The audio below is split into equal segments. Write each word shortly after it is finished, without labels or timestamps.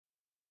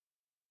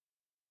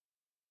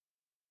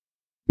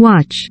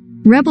Watch.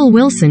 Rebel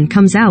Wilson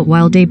comes out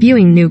while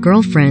debuting new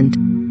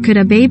girlfriend. Could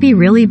a baby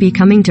really be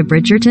coming to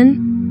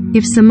Bridgerton?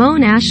 If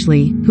Simone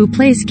Ashley, who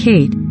plays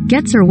Kate,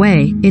 gets her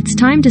way, it's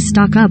time to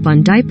stock up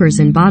on diapers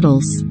and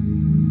bottles.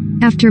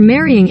 After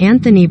marrying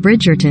Anthony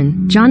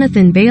Bridgerton,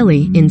 Jonathan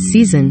Bailey, in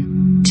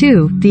Season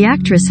 2, the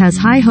actress has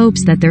high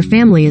hopes that their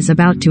family is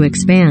about to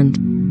expand.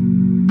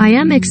 I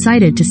am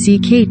excited to see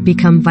Kate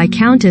become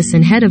Viscountess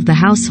and head of the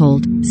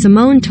household,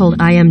 Simone told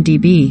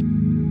IMDb.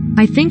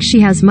 I think she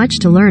has much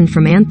to learn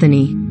from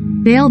Anthony.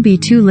 They'll be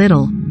two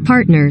little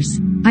partners.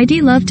 I'd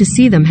love to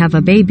see them have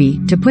a baby,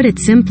 to put it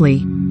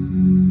simply.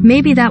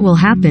 Maybe that will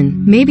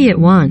happen, maybe it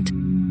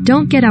won't.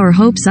 Don't get our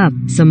hopes up,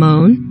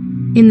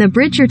 Simone. In the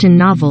Bridgerton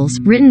novels,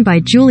 written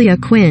by Julia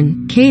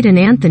Quinn, Kate and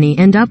Anthony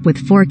end up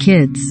with 4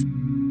 kids.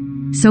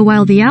 So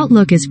while the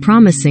outlook is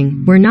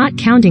promising, we're not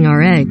counting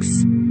our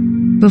eggs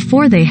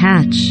before they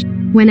hatch.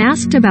 When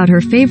asked about her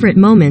favorite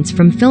moments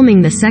from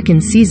filming the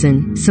second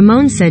season,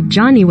 Simone said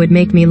Johnny would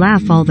make me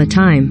laugh all the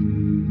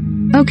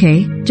time.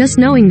 Okay, just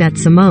knowing that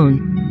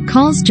Simone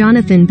calls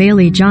Jonathan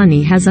Bailey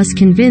Johnny has us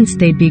convinced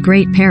they'd be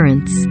great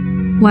parents.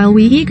 While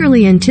we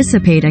eagerly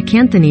anticipate a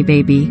Canthony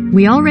baby,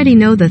 we already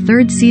know the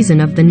 3rd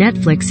season of the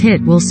Netflix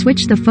hit will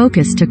switch the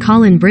focus to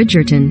Colin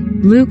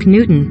Bridgerton, Luke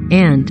Newton,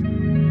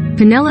 and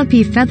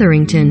Penelope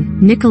Featherington,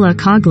 Nicola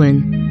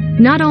Coughlan.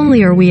 Not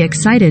only are we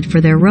excited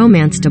for their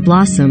romance to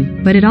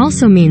blossom, but it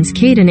also means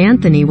Kate and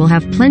Anthony will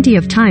have plenty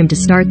of time to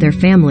start their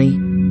family.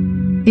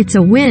 It's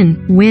a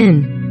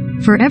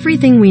win-win. For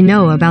everything we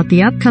know about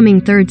the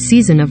upcoming 3rd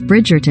season of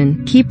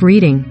Bridgerton, keep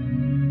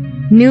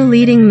reading. New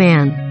leading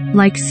man.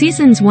 Like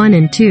seasons 1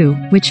 and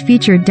 2, which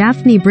featured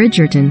Daphne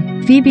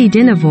Bridgerton, Phoebe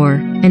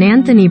Dynevor, and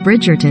Anthony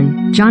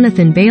Bridgerton,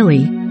 Jonathan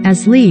Bailey,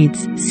 as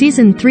leads,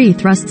 season 3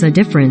 thrusts a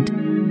different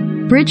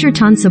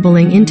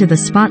Bridgertonsibling into the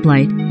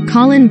spotlight,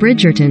 Colin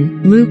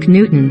Bridgerton, Luke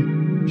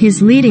Newton.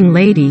 His leading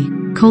lady,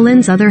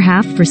 Colin's other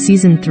half for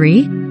season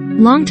 3?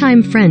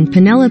 Longtime friend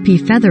Penelope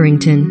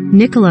Featherington,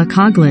 Nicola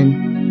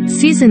Coughlan.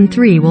 Season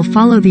 3 will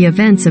follow the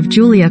events of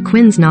Julia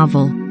Quinn's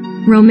novel,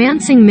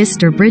 Romancing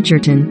Mr.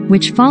 Bridgerton,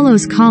 which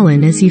follows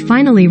Colin as he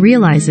finally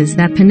realizes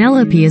that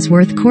Penelope is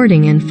worth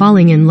courting and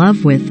falling in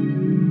love with.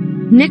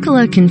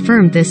 Nicola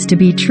confirmed this to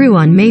be true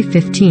on May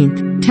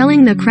 15,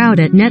 telling the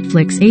crowd at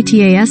Netflix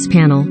ATAS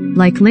panel,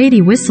 like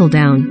Lady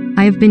Whistledown,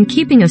 I have been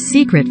keeping a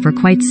secret for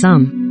quite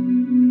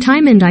some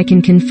time and I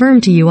can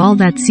confirm to you all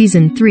that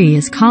season 3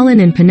 is Colin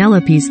and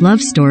Penelope's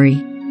love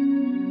story.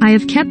 I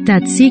have kept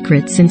that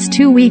secret since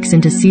 2 weeks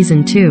into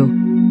season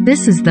 2.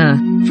 This is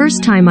the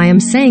first time I am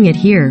saying it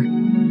here.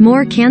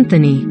 More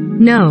Canthony.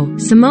 No,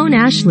 Simone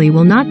Ashley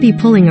will not be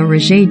pulling a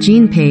Roger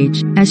Jean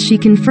Page, as she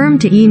confirmed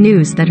to E!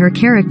 News that her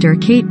character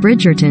Kate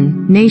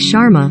Bridgerton, née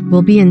Sharma,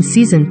 will be in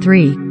season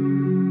 3.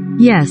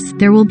 Yes,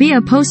 there will be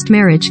a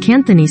post-marriage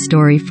Canthony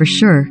story for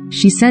sure,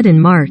 she said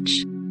in March.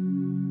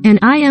 And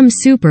I am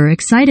super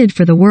excited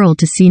for the world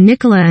to see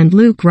Nicola and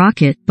Luke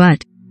rock it,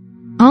 but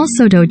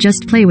also to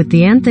just play with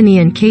the Anthony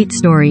and Kate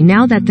story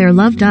now that they're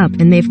loved up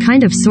and they've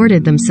kind of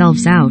sorted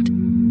themselves out.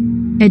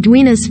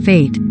 Edwina's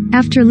fate.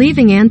 After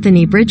leaving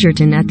Anthony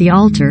Bridgerton at the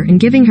altar and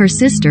giving her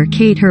sister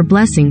Kate her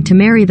blessing to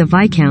marry the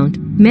Viscount,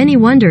 many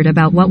wondered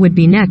about what would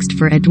be next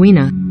for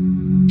Edwina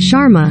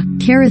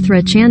Sharma,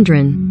 Charithra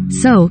Chandran.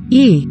 So,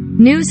 E!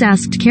 News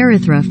asked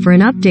Charithra for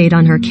an update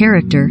on her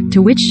character,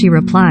 to which she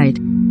replied,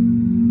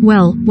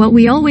 well, what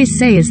we always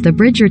say is the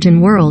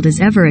Bridgerton world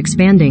is ever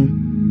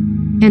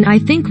expanding. And I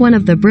think one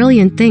of the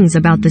brilliant things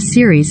about the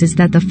series is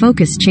that the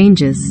focus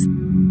changes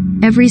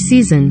every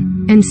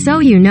season. And so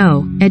you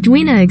know,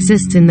 Edwina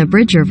exists in the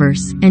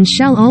Bridgerverse, and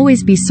shall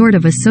always be sort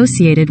of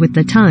associated with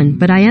the ton,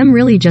 but I am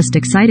really just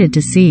excited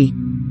to see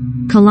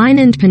Colin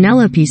and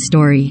Penelope's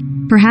story.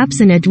 Perhaps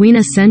an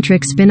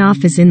Edwina-centric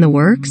spin-off is in the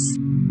works?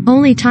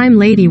 Only time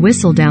Lady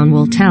Whistledown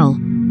will tell.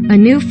 A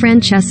new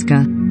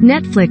Francesca.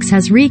 Netflix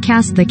has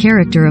recast the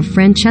character of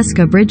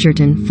Francesca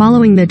Bridgerton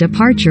following the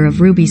departure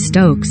of Ruby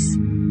Stokes.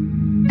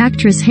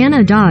 Actress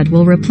Hannah Dodd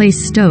will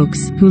replace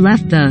Stokes, who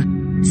left the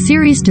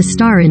series to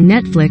star in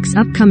Netflix's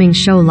upcoming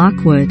show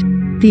Lockwood.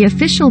 The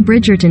official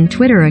Bridgerton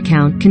Twitter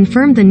account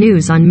confirmed the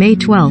news on May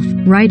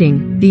 12,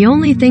 writing, the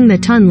only thing the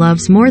ton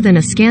loves more than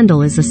a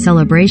scandal is a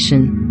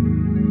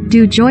celebration.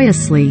 Do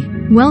joyously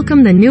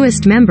welcome the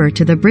newest member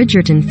to the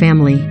Bridgerton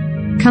family.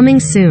 Coming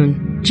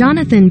soon.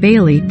 Jonathan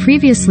Bailey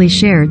previously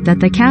shared that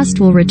the cast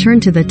will return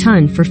to the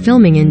ton for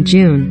filming in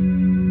June.